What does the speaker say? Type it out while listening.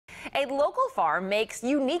A local farm makes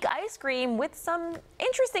unique ice cream with some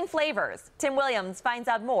interesting flavors. Tim Williams finds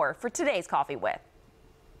out more for today's Coffee With.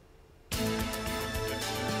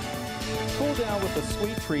 Cool down with a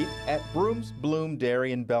sweet treat at Broom's Bloom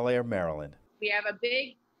Dairy in Bel Air, Maryland. We have a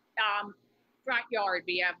big front yard.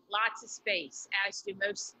 We have lots of space, as do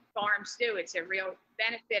most farms do. It's a real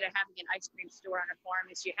benefit of having an ice cream store on a farm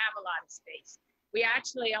is you have a lot of space. We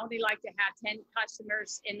actually only like to have 10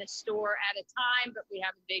 customers in the store at a time, but we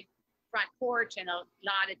have a big front porch and a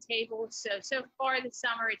lot of tables. So far this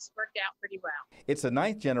summer, it's worked out pretty well. It's a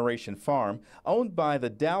 9th generation farm owned by the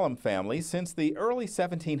Dallum family since the early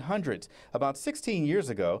 1700s. About 16 years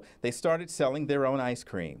ago, they started selling their own ice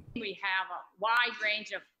cream. We have a wide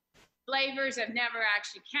range of flavors. I've never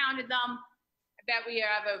actually counted them. I bet we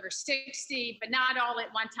have over 60, but not all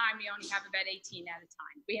at one time. We only have about 18 at a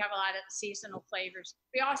time. We have a lot of seasonal flavors.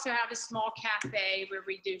 We also have a small cafe where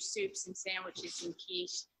we do soups and sandwiches and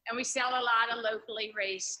quiche. And we sell a lot of locally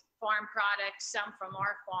raised farm products, some from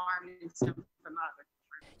our farm and some from other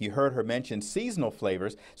farms. You heard her mention seasonal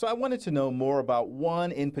flavors, so I wanted to know more about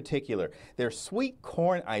one in particular. Their sweet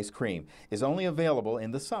corn ice cream is only available in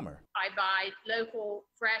the summer. I buy local,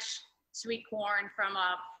 fresh, sweet corn from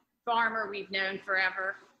a farmer we've known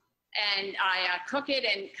forever, and I cook it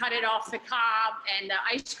and cut it off the cob, and the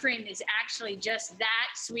ice cream is actually just that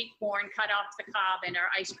sweet corn cut off the cob in our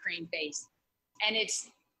ice cream base. And it's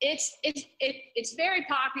very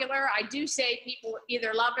popular. I do say people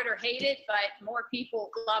either love it or hate it, but more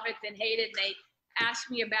people love it than hate it, and they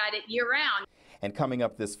ask me about it year round. And coming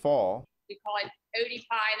up this fall, we call it Odie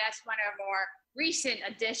Pie. That's one of our recent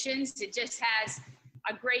additions. It just has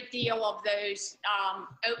a great deal of those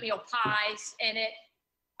oatmeal pies in it.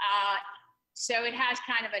 So it has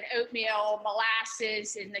kind of an oatmeal,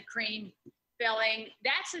 molasses, and the cream filling.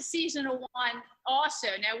 That's a seasonal one also.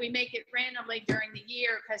 Now we make it randomly during the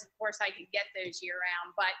year because of course I can get those year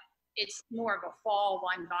round, but it's more of a fall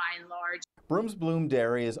one by and large. Broom's Bloom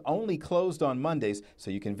Dairy is only closed on Mondays, so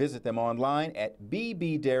you can visit them online at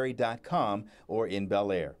bbdairy.com or in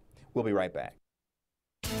Bel Air. We'll be right back.